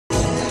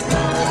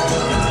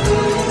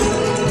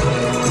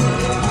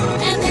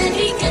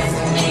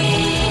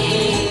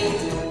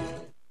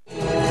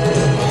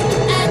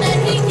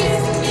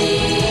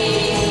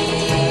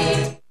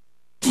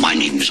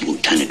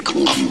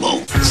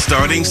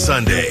coming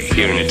Sunday.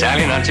 You're an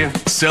Italian, aren't you?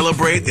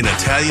 Celebrate an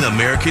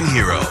Italian-American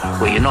hero.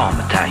 Well, you know I'm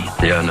Italian.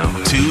 Yeah, I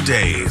know. 2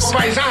 days of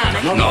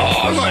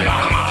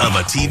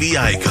a TV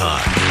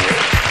icon.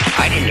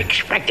 I didn't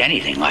expect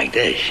anything like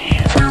this.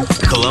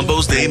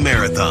 Columbo's Day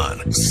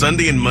Marathon,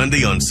 Sunday and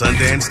Monday on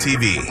Sundance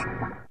TV.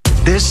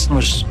 This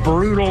was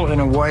brutal in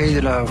a way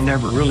that I've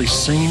never really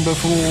seen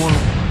before.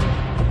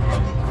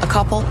 A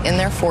couple in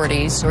their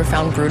 40s were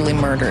found brutally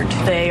murdered.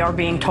 They are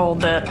being told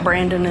that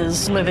Brandon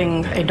is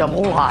living a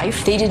double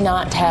life. They did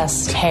not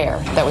test hair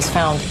that was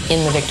found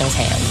in the victim's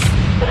hand.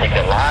 He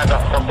can lie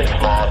about something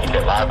small, he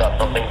can lie about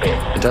something big.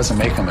 It doesn't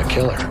make him a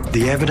killer.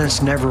 The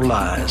evidence never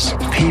lies.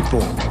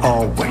 People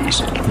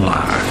always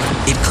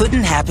lie. It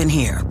Couldn't Happen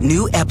Here.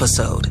 New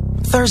episode.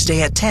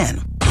 Thursday at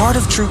 10. Part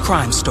of True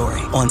Crime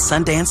Story on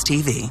Sundance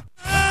TV.